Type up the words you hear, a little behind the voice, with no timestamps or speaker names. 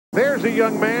There's a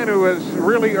young man who has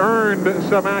really earned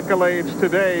some accolades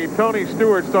today. Tony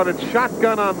Stewart started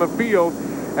shotgun on the field,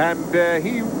 and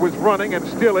he was running and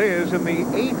still is in the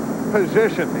 8th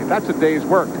position. That's a day's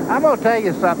work. I'm going to tell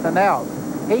you something else.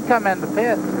 He come in the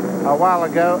pits a while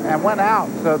ago and went out,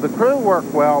 so the crew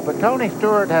worked well, but Tony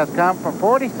Stewart has come from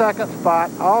 42nd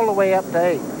spot all the way up to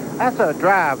 8th. That's a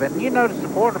drive, and you notice the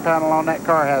quarter panel on that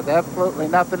car has absolutely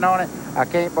nothing on it. I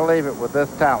can't believe it with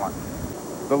this talent.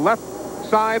 The left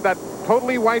side, that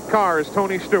totally white car, is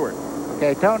Tony Stewart.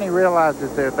 Okay, Tony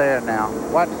realizes they're there now.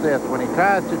 Watch this. When he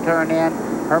tries to turn in,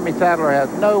 Hermie Sadler has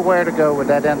nowhere to go with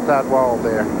that inside wall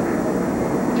there.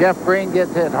 Jeff Green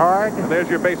gets hit hard. And there's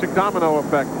your basic domino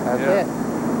effect. That's it.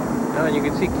 No, and you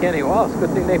can see Kenny Wallace.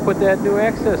 Good thing they put that new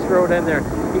access road in there.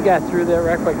 He got through that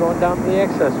wreck by going down the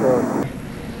access road.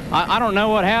 I don't know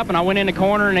what happened. I went in the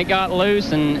corner and it got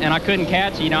loose, and I couldn't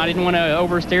catch it. You know, I didn't want to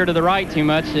oversteer to the right too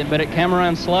much, but it came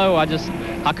around slow. I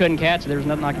couldn't catch it. There was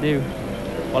nothing I could do.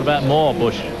 What about more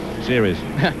Busch Series?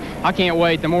 I can't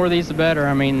wait. The more of these, the better.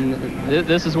 I mean,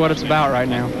 this is what it's about right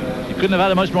now. You couldn't have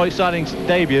had a much more exciting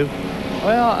debut.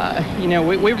 Well, you know,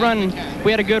 we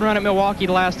had a good run at Milwaukee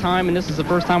the last time, and this is the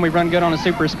first time we've run good on a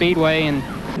super speedway. And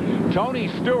Tony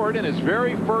Stewart, in his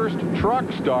very first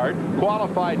truck start,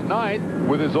 qualified 9th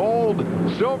with his old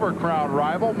Silver Crown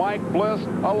rival, Mike Bliss,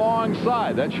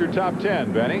 alongside. That's your top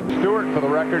 10, Benny. Stewart, for the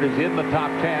record, is in the top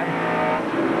 10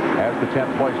 as the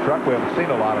 10th place truck. We haven't seen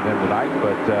a lot of him tonight,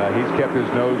 but he's kept his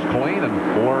nose clean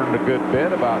and learned a good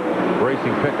bit about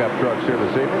racing pickup trucks here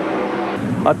this evening.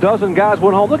 A dozen guys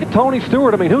went home. Look at Tony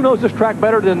Stewart. I mean, who knows this track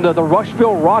better than the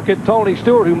Rushville Rocket Tony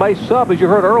Stewart, who may sub, as you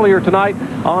heard earlier tonight,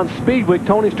 on Speed Week.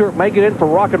 Tony Stewart may get in for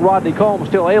Rocket Rodney Combs,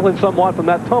 still ailing somewhat from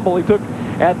that tumble he took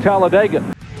at Talladega.